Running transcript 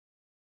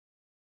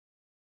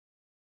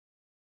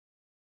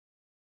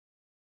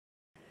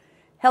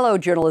Hello,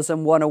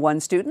 Journalism 101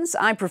 students.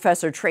 I'm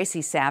Professor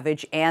Tracy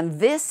Savage, and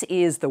this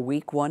is the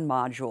Week 1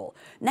 module.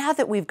 Now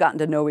that we've gotten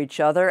to know each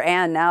other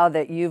and now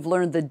that you've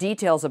learned the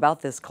details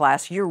about this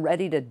class, you're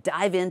ready to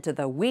dive into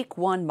the Week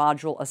 1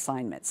 module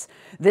assignments.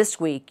 This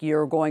week,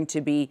 you're going to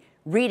be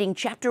reading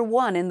Chapter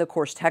 1 in the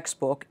course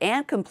textbook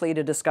and complete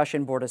a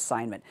discussion board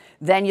assignment.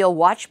 Then you'll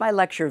watch my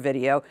lecture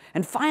video,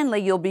 and finally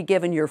you'll be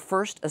given your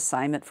first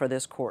assignment for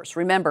this course.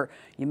 Remember,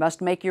 you must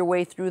make your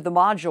way through the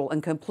module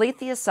and complete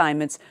the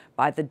assignments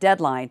by the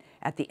deadline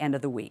at the end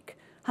of the week.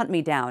 Hunt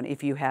me down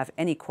if you have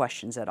any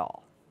questions at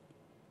all.